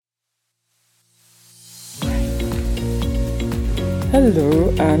Hello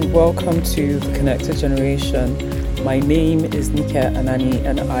and welcome to The Connected Generation. My name is Anani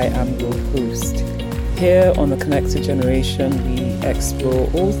and I am your host. Here on The Connected Generation, we explore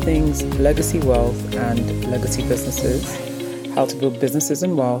all things legacy wealth and legacy businesses, how to build businesses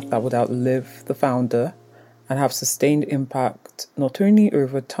and wealth that would outlive the founder and have sustained impact not only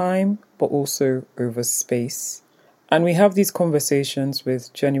over time but also over space. And we have these conversations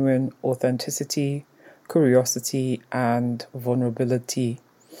with genuine authenticity, curiosity and vulnerability.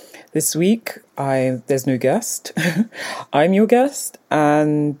 This week, there's no guest. I'm your guest,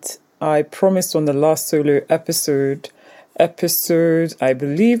 and I promised on the last solo episode, I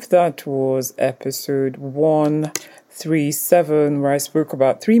believe that was episode 137, where I spoke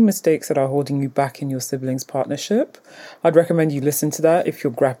about 3 mistakes that are holding you back in your siblings' partnership. I'd recommend you listen to that if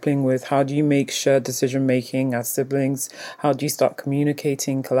you're grappling with how do you make shared decision making as siblings, how do you start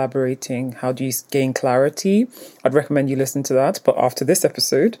communicating, collaborating, how do you gain clarity. I'd recommend you listen to that, but after this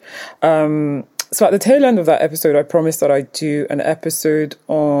episode. So at the tail end of that episode, I promised that I'd do an episode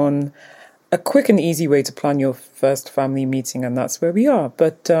on a quick and easy way to plan your first family meeting, and that's where we are.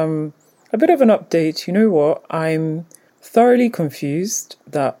 But a bit of an update. You know what? I'm thoroughly confused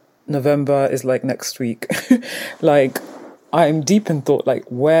that November is like next week. Like, I'm deep in thought, like,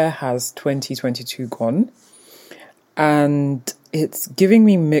 where has 2022 gone? And it's giving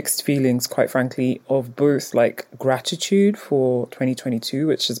me mixed feelings, quite frankly, of both like gratitude for 2022,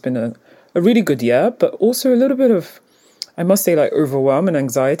 which has been a really good year, but also a little bit of, I must say, like overwhelm and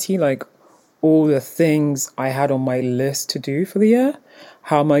anxiety, like all the things I had on my list to do for the year.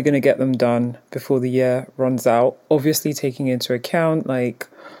 How am I going to get them done before the year runs out? Obviously taking into account like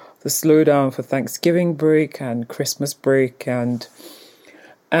the slowdown for Thanksgiving break and Christmas break. And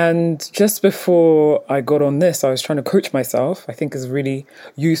just before I got on this, I was trying to coach myself. I think is a really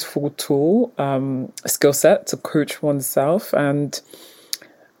useful tool, a skill set to coach oneself. And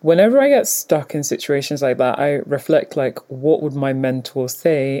whenever I get stuck in situations like that, I reflect like, what would my mentor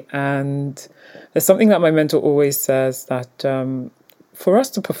say? And there's something that my mentor always says that for us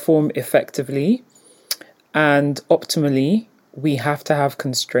to perform effectively and optimally, we have to have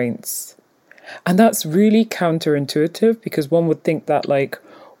constraints. And that's really counterintuitive because one would think that like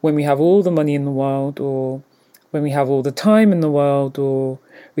when we have all the money in the world, or when we have all the time in the world, or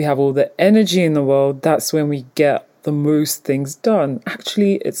we have all the energy in the world, that's when we get the most things done.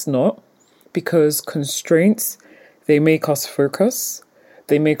 Actually, it's not, because constraints, they make us focus.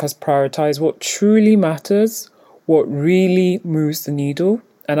 They make us prioritize what truly matters, what really moves the needle.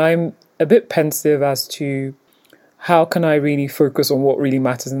 And I'm a bit pensive as to how can I really focus on what really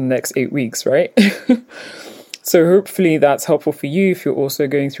matters in the next 8 weeks, right? So hopefully that's helpful for you if you're also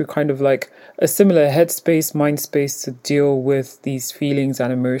going through kind of like a similar headspace, mind space to deal with these feelings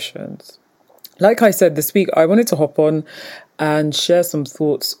and emotions. Like I said, this week, I wanted to hop on and share some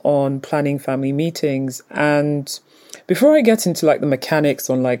thoughts on planning family meetings. And before I get into like the mechanics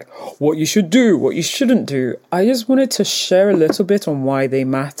on like what you should do, what you shouldn't do, I just wanted to share a little bit on why they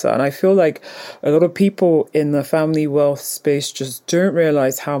matter. And I feel like a lot of people in the family wealth space just don't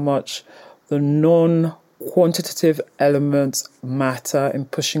realize how much the non-quantitative elements matter in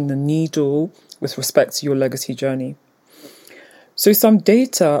pushing the needle with respect to your legacy journey. So some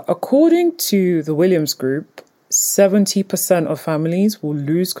data, according to the Williams Group, 70% of families will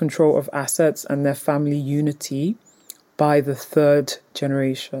lose control of assets and their family unity by the 3rd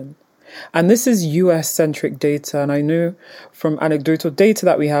generation. And this is US-centric data. And I know from anecdotal data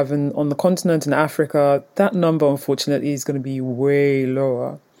that we have on the continent in Africa, that number, unfortunately, is going to be way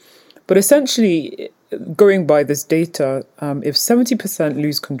lower. But essentially, going by this data, if 70%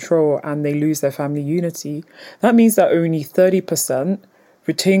 lose control and they lose their family unity, that means that only 30%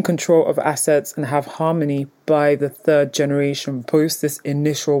 retain control of assets and have harmony by the 3rd generation post this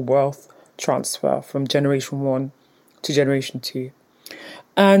initial wealth transfer from generation 1 to generation 2.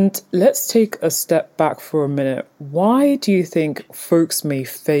 And let's take a step back for a minute. Why do you think folks may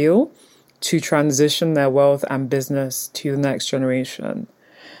fail to transition their wealth and business to the next generation?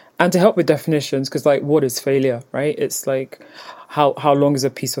 And to help with definitions, because like, what is failure, right? It's like, how long is a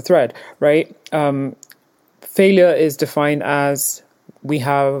piece of thread, right? Failure is defined as we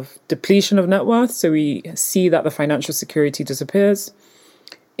have depletion of net worth. So we see that the financial security disappears.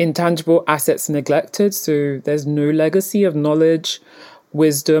 Intangible assets neglected. So there's no legacy of knowledge,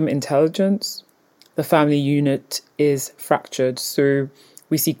 wisdom, intelligence. The family unit is fractured. So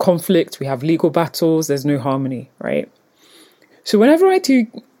we see conflict, we have legal battles, there's no harmony, right? So whenever I do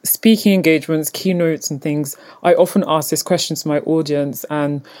speaking engagements, keynotes and things, I often ask this question to my audience,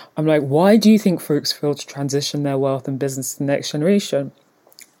 and I'm like, why do you think folks fail to transition their wealth and business to the next generation?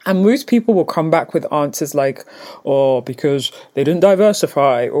 And most people will come back with answers like, oh, because they didn't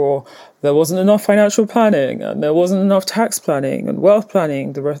diversify, or there wasn't enough financial planning, and there wasn't enough tax planning and wealth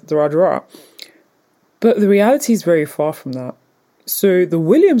planning, the rest, the rah, the rah. But the reality is very far from that. So the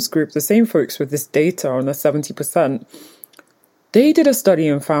Williams Group, the same folks with this data on the 70%, they did a study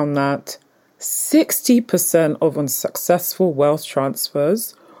and found that 60% of unsuccessful wealth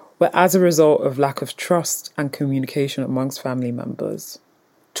transfers were as a result of lack of trust and communication amongst family members.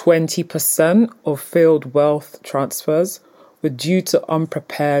 20% of failed wealth transfers were due to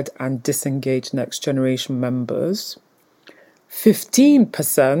unprepared and disengaged next generation members.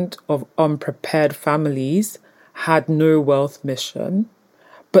 15% of unprepared families had no wealth mission,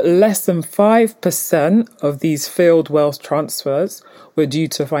 but less than 5% of these failed wealth transfers were due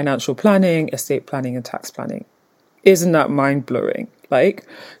to financial planning, estate planning, and tax planning. Isn't that mind-blowing?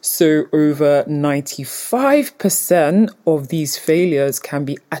 So over 95% of these failures can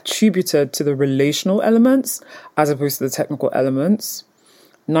be attributed to the relational elements as opposed to the technical elements.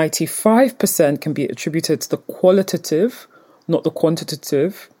 95% can be attributed to the qualitative, not the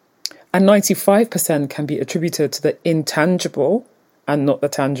quantitative. And 95% can be attributed to the intangible and not the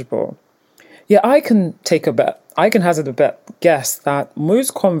tangible. Yeah, I can take a bet. I can hazard a guess that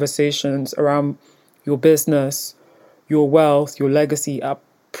most conversations around your business, your wealth, your legacy are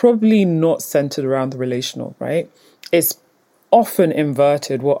probably not centered around the relational, right? It's often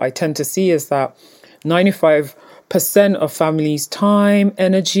inverted. What I tend to see is that 95% of families' time,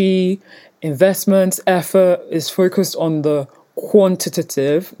 energy, investments, effort is focused on the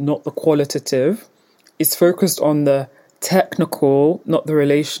quantitative, not the qualitative. It's focused on the technical, not the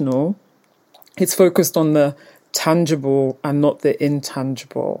relational. It's focused on the tangible and not the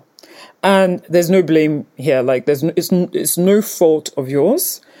intangible. And there's no blame here. It's no fault of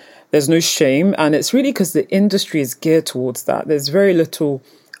yours. There's no shame. And it's really because the industry is geared towards that. There's very little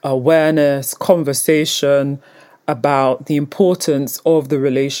awareness, conversation about the importance of the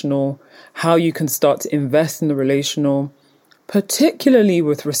relational, how you can start to invest in the relational, particularly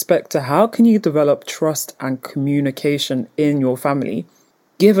with respect to how can you develop trust and communication in your family,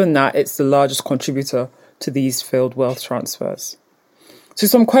 given that it's the largest contributor to these failed wealth transfers. So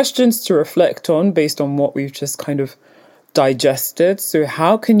some questions to reflect on based on what we've just kind of digested. So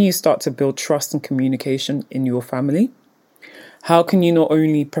how can you start to build trust and communication in your family? How can you not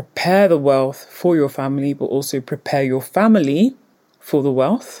only prepare the wealth for your family, but also prepare your family for the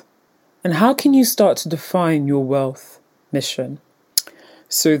wealth? And how can you start to define your wealth mission?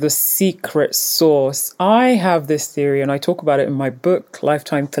 So the secret sauce. I have this theory, and I talk about it in my book,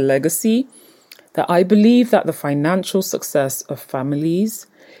 Lifetime to Legacy, that I believe that the financial success of families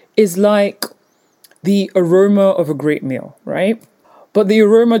is like the aroma of a great meal, right? But the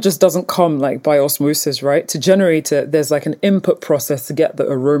aroma just doesn't come like by osmosis, right? To generate it, there's like an input process to get the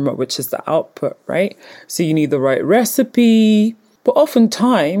aroma, which is the output, right? So you need the right recipe. But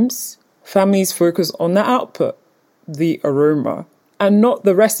oftentimes, families focus on the output, the aroma, and not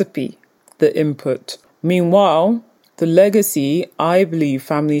the recipe, the input. Meanwhile, the legacy I believe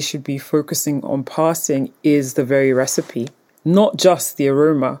families should be focusing on passing is the very recipe, not just the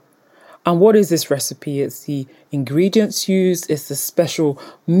aroma. And what is this recipe? It's the ingredients used, it's the special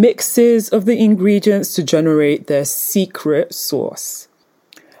mixes of the ingredients to generate their secret sauce.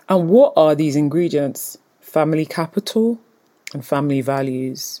 And what are these ingredients? Family capital and family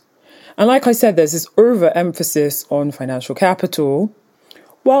values. And like I said, there's this overemphasis on financial capital,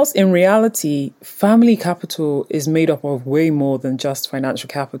 whilst in reality, family capital is made up of way more than just financial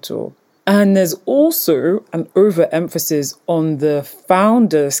capital. And there's also an overemphasis on the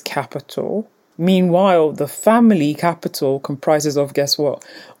founder's capital. Meanwhile, the family capital comprises of, guess what?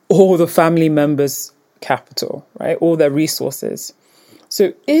 All the family members' capital, right? All their resources.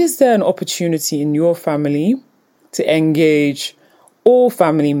 So is there an opportunity in your family to engage all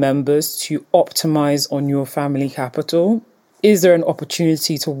family members to optimize on your family capital? Is there an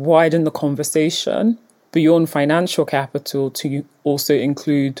opportunity to widen the conversation beyond financial capital to also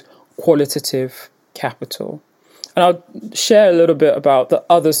include qualitative capital? And I'll share a little bit about the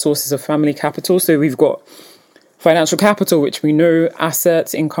other sources of family capital. So we've got financial capital, which we know,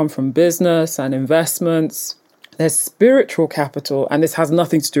 assets, income from business and investments. There's spiritual capital, and this has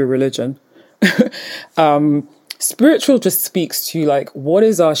nothing to do with religion. Spiritual just speaks to like, what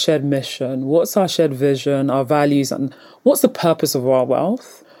is our shared mission? What's our shared vision, our values, and what's the purpose of our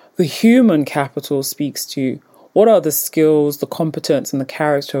wealth? The human capital speaks to what are the skills, the competence, and the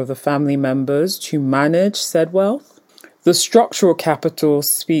character of the family members to manage said wealth? The structural capital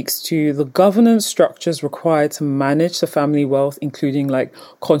speaks to the governance structures required to manage the family wealth, including like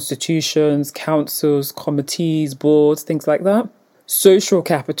constitutions, councils, committees, boards, things like that. Social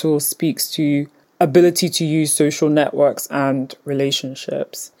capital speaks to ability to use social networks and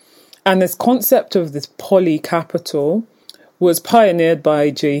relationships. And this concept of this poly capital was pioneered by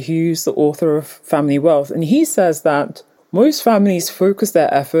Jay Hughes, the author of Family Wealth. And he says that most families focus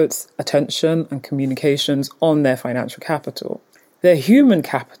their efforts, attention, and communications on their financial capital. Their human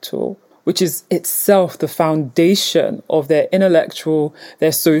capital, which is itself the foundation of their intellectual,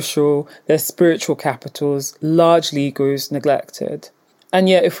 their social, their spiritual capitals, largely goes neglected. And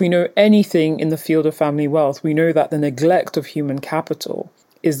yet, if we know anything in the field of family wealth, we know that the neglect of human capital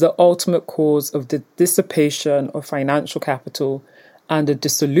is the ultimate cause of the dissipation of financial capital and the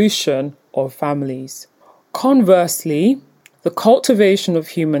dissolution of families. Conversely, the cultivation of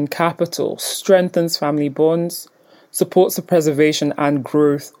human capital strengthens family bonds, supports the preservation and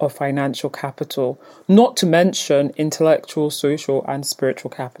growth of financial capital, not to mention intellectual, social, and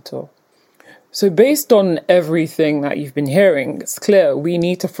spiritual capital. So based on everything that you've been hearing, it's clear we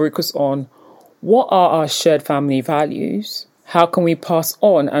need to focus on what are our shared family values. How can we pass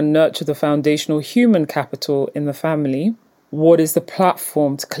on and nurture the foundational human capital in the family? What is the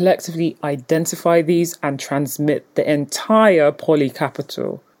platform to collectively identify these and transmit the entire poly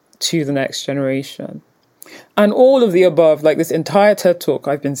capital to the next generation? And all of the above, like this entire TED Talk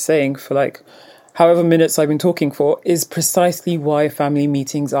I've been saying for like however minutes I've been talking for, is precisely why family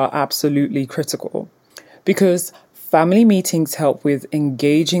meetings are absolutely critical. Because family meetings help with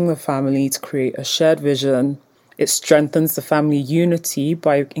engaging the family to create a shared vision. It strengthens the family unity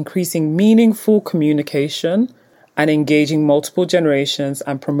by increasing meaningful communication and engaging multiple generations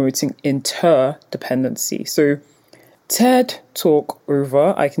and promoting interdependency. So, TED Talk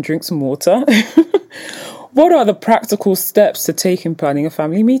over. I can drink some water. What are the practical steps to take in planning a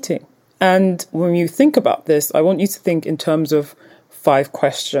family meeting? And when you think about this, I want you to think in terms of 5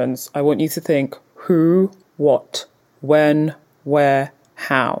 questions. I want you to think who, what, when, where,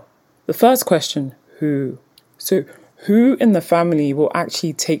 how. The first question, who? So who in the family will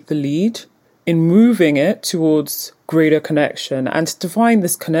actually take the lead in moving it towards greater connection? And to define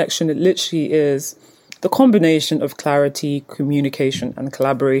this connection, it literally is the combination of clarity, communication, and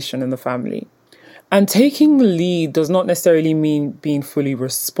collaboration in the family. And taking the lead does not necessarily mean being fully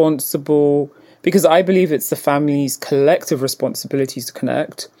responsible, because I believe it's the family's collective responsibility to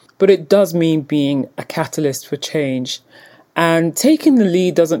connect, but it does mean being a catalyst for change. And taking the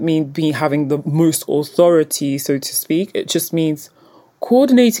lead doesn't mean having the most authority, so to speak. It just means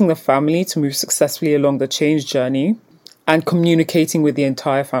coordinating the family to move successfully along the change journey and communicating with the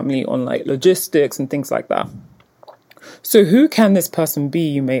entire family on like logistics and things like that. So who can this person be,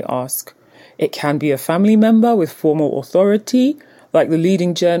 you may ask? It can be a family member with formal authority, like the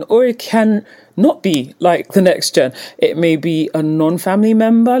leading gen, or it can not be like the next gen. It may be a non-family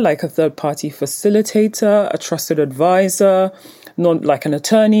member, like a third-party facilitator, a trusted advisor, like an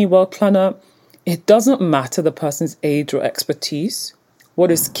attorney, wealth planner. It doesn't matter the person's age or expertise.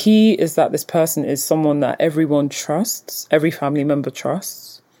 What is key is that this person is someone that everyone trusts, every family member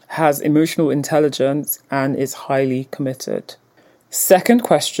trusts, has emotional intelligence, and is highly committed. Second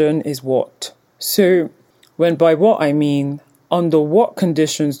question is what. So by what I mean, under what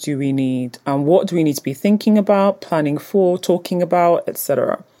conditions do we need, and what do we need to be thinking about, planning for, talking about,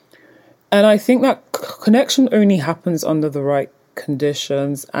 etc. And I think that connection only happens under the right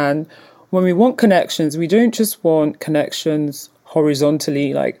conditions. And when we want connections, we don't just want connections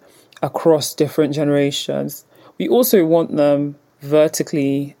horizontally, like across different generations. We also want them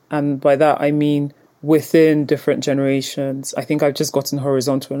vertically, and by that I mean within different generations. I think I've just gotten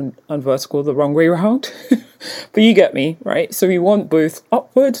horizontal and vertical the wrong way around. But you get me, right? So we want both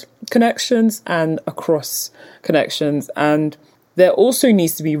upward connections and across connections. And there also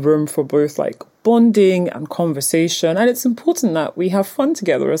needs to be room for both like bonding and conversation. And it's important that we have fun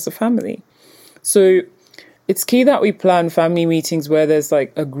together as a family. So it's key that we plan family meetings where there's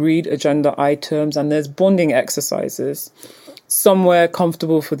like agreed agenda items and there's bonding exercises. Somewhere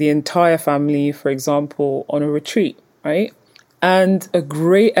comfortable for the entire family, for example, on a retreat, right? And a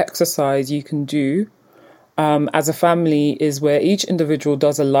great exercise you can do as a family is where each individual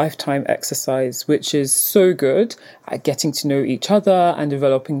does a lifetime exercise, which is so good at getting to know each other and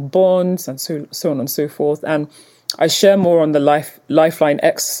developing bonds and so on and so forth. And I share more on the lifeline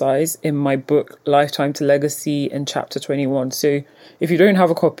exercise in my book, Lifetime to Legacy, in chapter 21. So if you don't have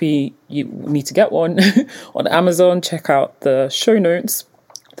a copy, you need to get one on Amazon. Check out the show notes.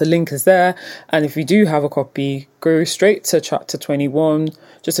 The link is there. And if you do have a copy, go straight to chapter 21.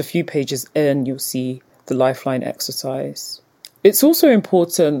 Just a few pages in, you'll see the lifeline exercise. It's also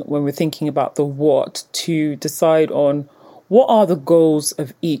important when we're thinking about the what to decide on what are the goals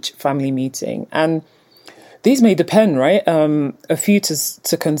of each family meeting. And These may depend, right? A few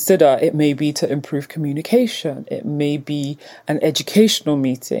to consider. It may be to improve communication. It may be an educational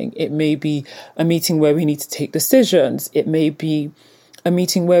meeting. It may be a meeting where we need to take decisions. It may be a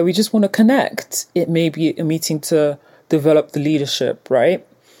meeting where we just want to connect. It may be a meeting to develop the leadership, right?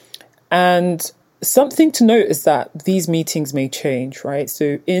 And something to note is that these meetings may change, right?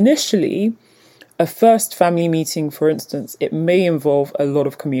 So initially, a first family meeting, for instance, it may involve a lot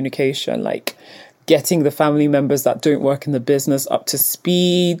of communication, like getting the family members that don't work in the business up to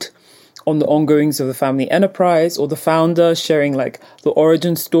speed on the ongoings of the family enterprise, or the founder sharing like the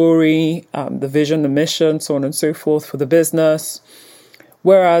origin story, the vision, the mission, so on and so forth for the business.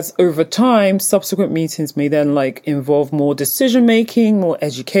 Whereas over time, subsequent meetings may then like involve more decision making, more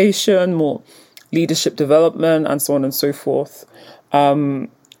education, more leadership development, and so on and so forth.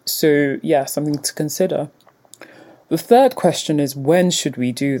 So yeah, something to consider. The third question is, when should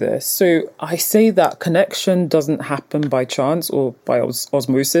we do this? So I say that connection doesn't happen by chance or by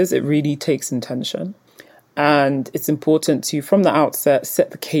osmosis. It really takes intention. And it's important to, from the outset,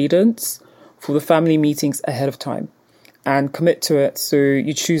 set the cadence for the family meetings ahead of time and commit to it. So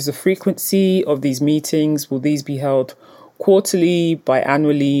you choose the frequency of these meetings. Will these be held quarterly,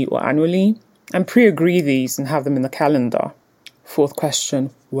 biannually, or annually? And pre-agree these and have them in the calendar. Fourth question,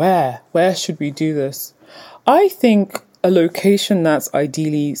 where? Where should we do this? I think a location that's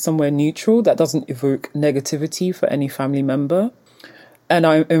ideally somewhere neutral, that doesn't evoke negativity for any family member. An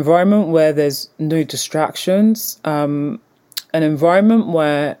environment where there's no distractions. An environment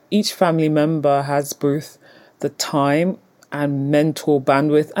where each family member has both the time and mental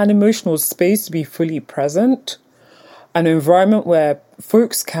bandwidth and emotional space to be fully present. An environment where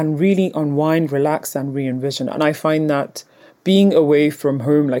folks can really unwind, relax, and re-envision. And I find that being away from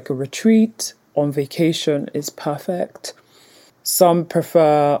home, like a retreat on vacation, is perfect. Some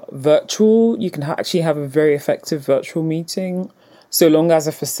prefer virtual. You can actually have a very effective virtual meeting, so long as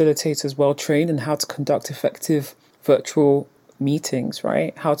a facilitator is well trained in how to conduct effective virtual meetings,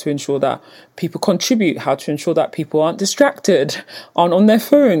 right? How to ensure that people contribute, how to ensure that people aren't distracted, aren't on their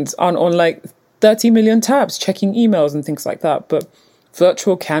phones, aren't on like 30 million tabs, checking emails and things like that. But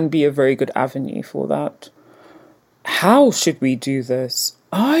virtual can be a very good avenue for that. How should we do this?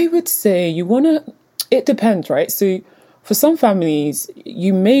 I would say it depends, right? So for some families,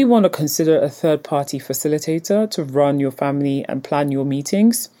 you may want to consider a third-party facilitator to run your family and plan your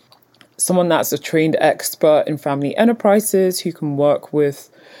meetings. Someone that's a trained expert in family enterprises who can work with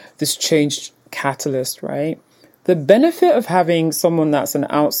this change catalyst, right? The benefit of having someone that's an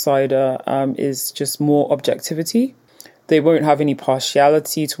outsider is just more objectivity. They won't have any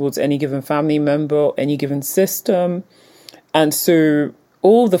partiality towards any given family member or any given system. And so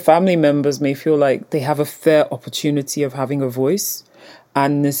all the family members may feel like they have a fair opportunity of having a voice,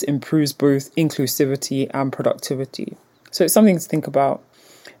 and this improves both inclusivity and productivity. So it's something to think about.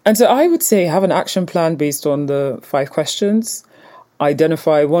 And so I would say have an action plan based on the 5 questions.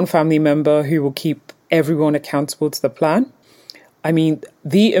 Identify one family member who will keep everyone accountable to the plan. I mean,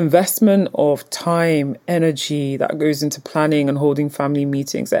 the investment of time, energy that goes into planning and holding family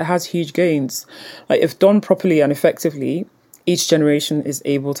meetings, it has huge gains. Like if done properly and effectively, each generation is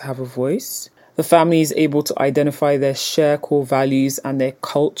able to have a voice. The family is able to identify their shared core values and their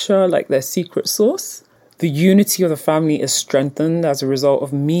culture, like their secret sauce. The unity of the family is strengthened as a result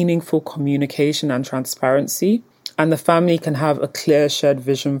of meaningful communication and transparency. And the family can have a clear shared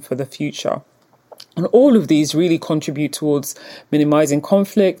vision for the future. And all of these really contribute towards minimizing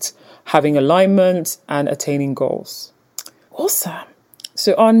conflict, having alignment, and attaining goals. Awesome.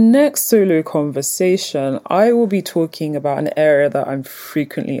 So our next solo conversation, I will be talking about an area that I'm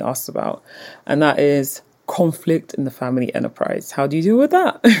frequently asked about, and that is conflict in the family enterprise. How do you deal with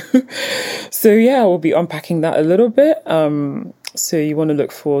that? So yeah, we'll be unpacking that a little bit. So you want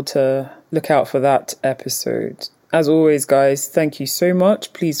to look out for that episode. As always, guys, thank you so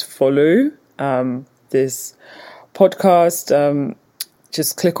much. Please follow this podcast.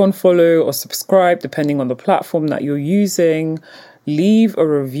 Just click on follow or subscribe, depending on the platform that you're using. Leave a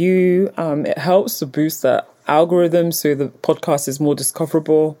review. It helps to boost the algorithm so the podcast is more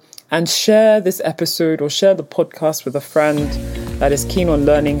discoverable. And share this episode or share the podcast with a friend that is keen on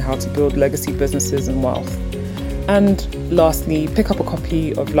learning how to build legacy businesses and wealth. And lastly, pick up a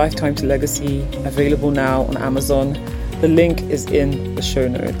copy of Lifetime to Legacy, available now on Amazon. The link is in the show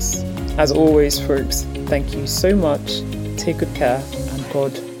notes. As always, folks, thank you so much. Take good care and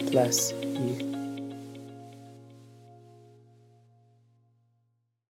God bless.